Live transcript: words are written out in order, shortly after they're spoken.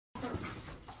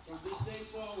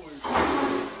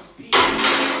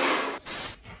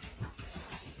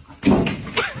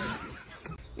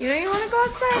You know you want to go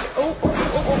outside? Oh, oh,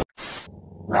 oh, oh.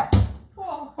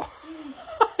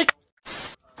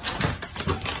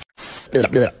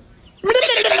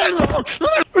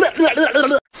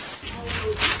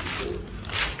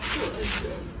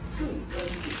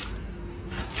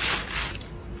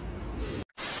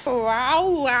 Wow,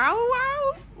 wow,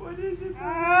 wow. What is it?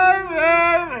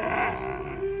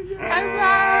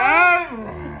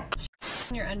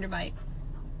 Your underbite.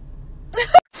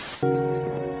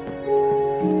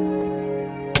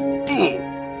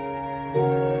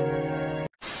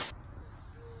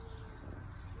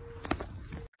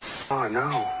 Oh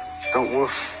no, don't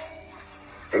woof.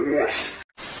 Woof.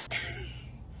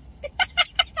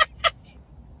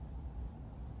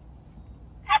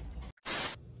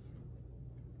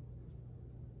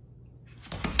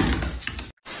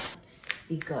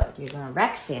 Be good. You're gonna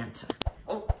wreck Santa.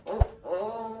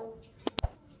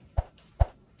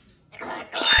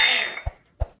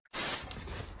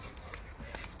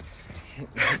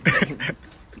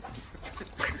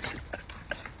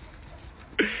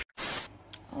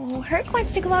 Oh, Herc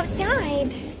wants to go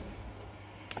outside.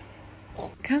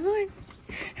 Come on.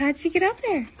 How'd you get up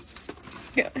there?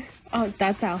 Oh,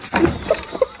 that's how.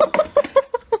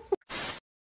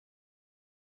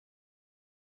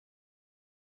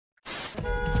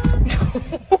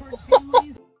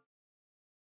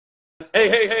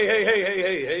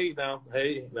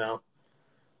 Hey now.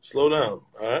 Slow down,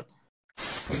 all right?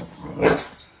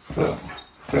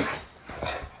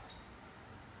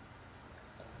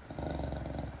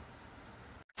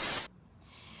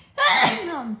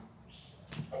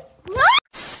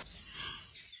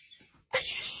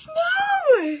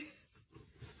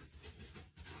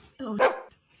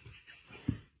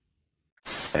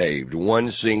 Behaved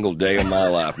one single day of my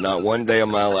life. Not one day of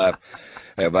my life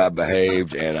have I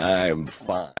behaved, and I am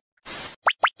fine.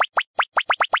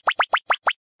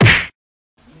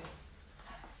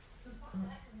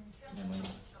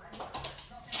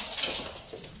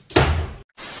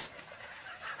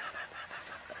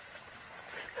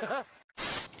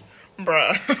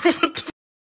 Bruh,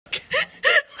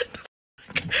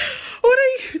 what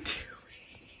are you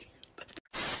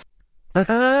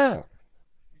doing?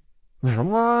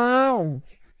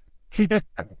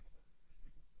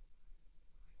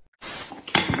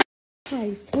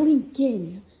 Christ, only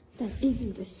again. That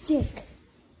isn't a stick.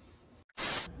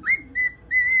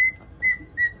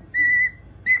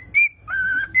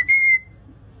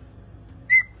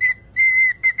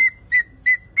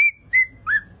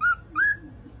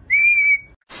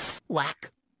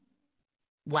 Whack.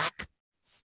 Whack.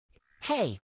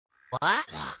 Hey, what?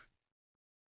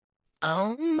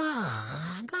 Oh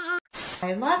my God.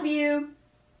 I love you.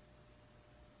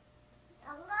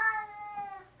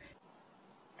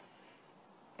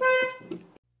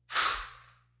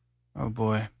 Oh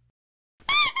boy.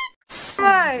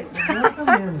 What?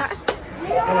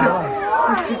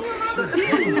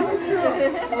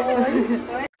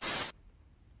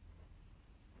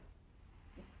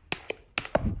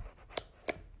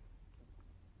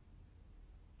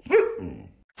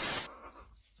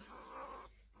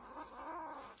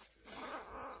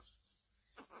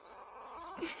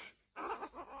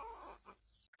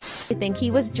 I think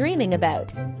he was dreaming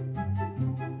about.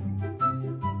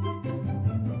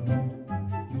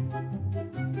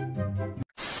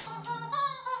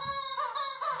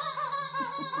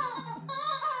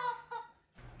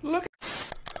 Look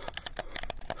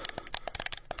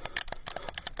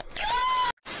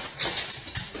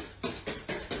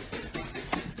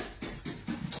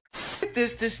at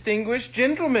this distinguished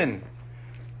gentleman.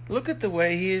 Look at the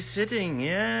way he is sitting.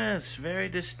 Yes, very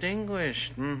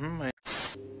distinguished.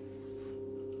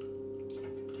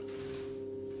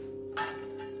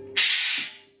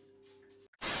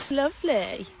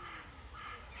 Lovely.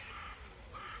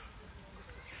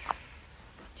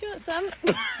 Do you want some?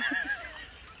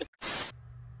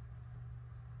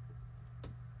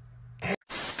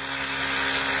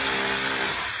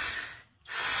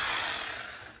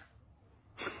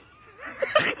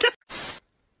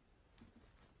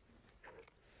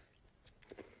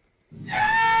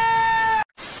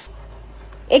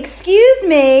 Excuse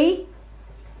me?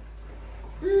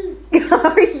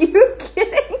 Are you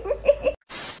kidding me?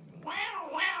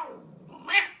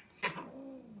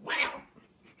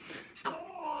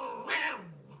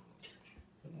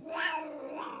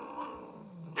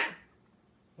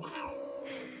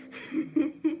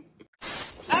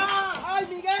 ¡Ay,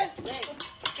 Miguel!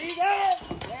 ¡Miguel!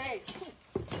 ¡Hey!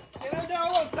 ¿Dónde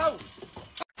vamos?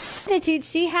 Attitude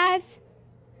she has.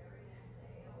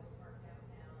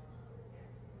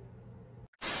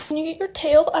 Can you get your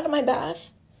tail out of my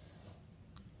bath?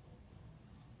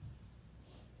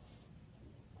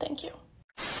 Thank you.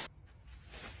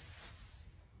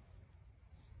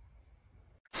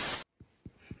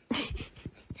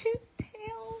 His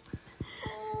tail.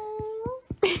 Oh.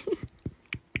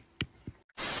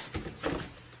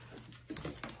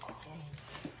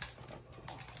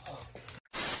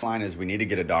 Line is we need to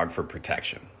get a dog for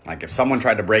protection. Like if someone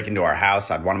tried to break into our house,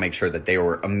 I'd want to make sure that they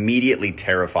were immediately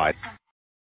terrified.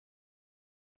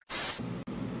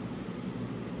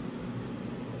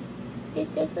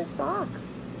 This is a sock.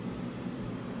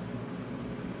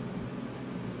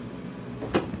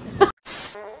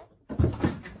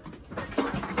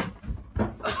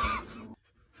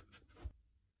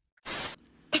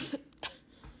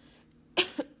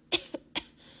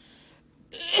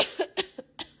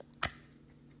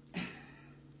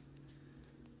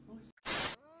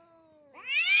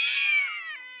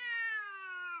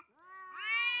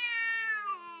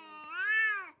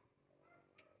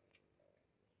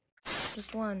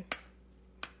 Just one.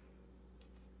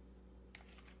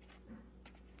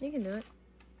 You can do it.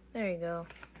 There you go.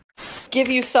 Give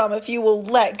you some if you will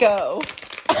let go.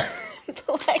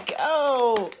 Let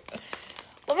go.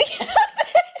 Let me have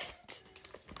it.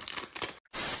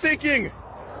 Thinking?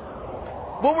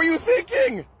 What were you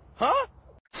thinking? Huh?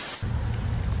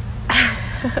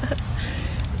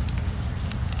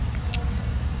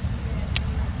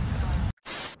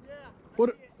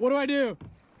 What do I do?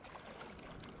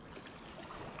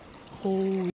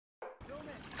 Holy.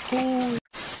 Holy.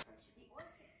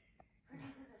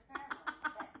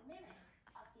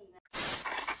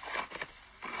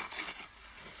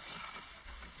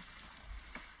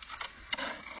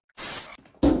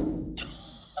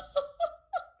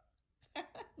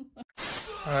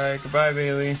 Alright, goodbye,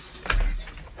 Bailey.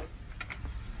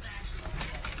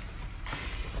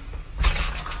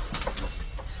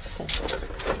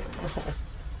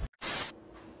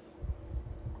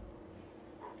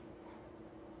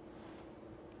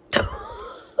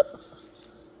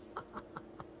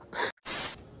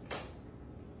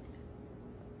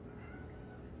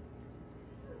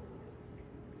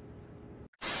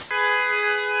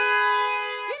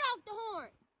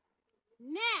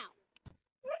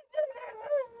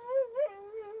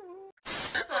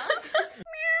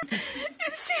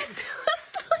 Is she still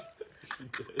asleep?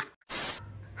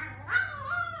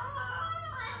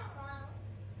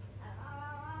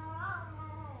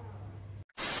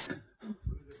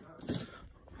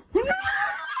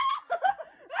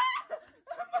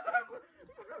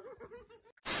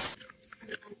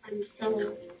 I'm so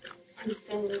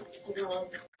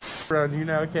loved. Around you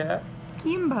now, cat.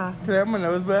 Kimba. Can I have my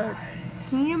nose back?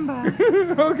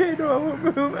 Kimba. Okay, no, I won't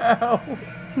move. Ow.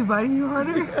 She biting you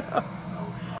harder? Yeah.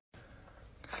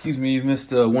 Excuse me, you've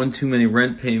missed one too many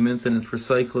rent payments and it's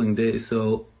recycling day,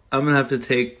 so I'm gonna have to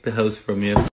take the house from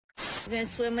you. You gonna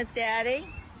swim with Daddy?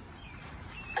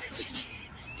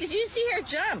 Did you see her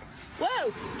jump?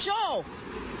 Whoa, Joel!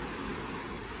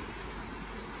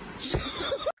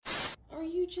 Are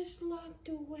you just locked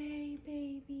away,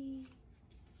 baby?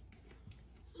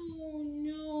 Oh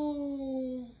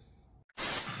no.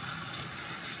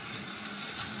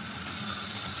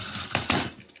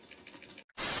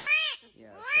 Yeah,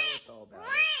 tell us all about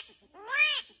it.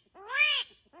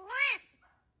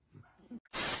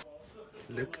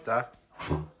 Lukta.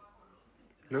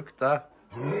 Lukta.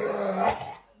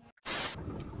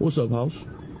 What's up, house?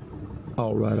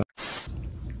 All right.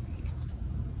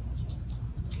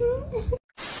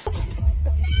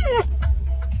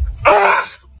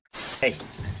 Hey.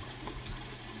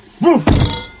 Move!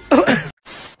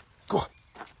 Go on.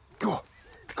 Go on.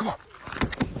 Come on.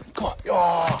 Come on.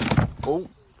 Oh. Oh.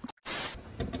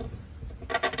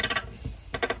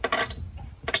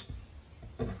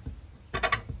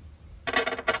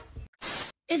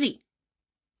 Izzy,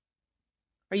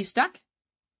 are you stuck?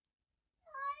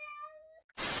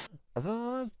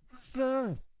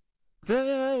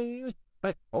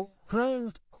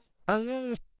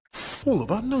 Hold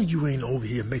up, I know you ain't over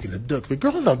here making the duck face.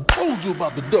 Girl, I done told you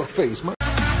about the duck face, man.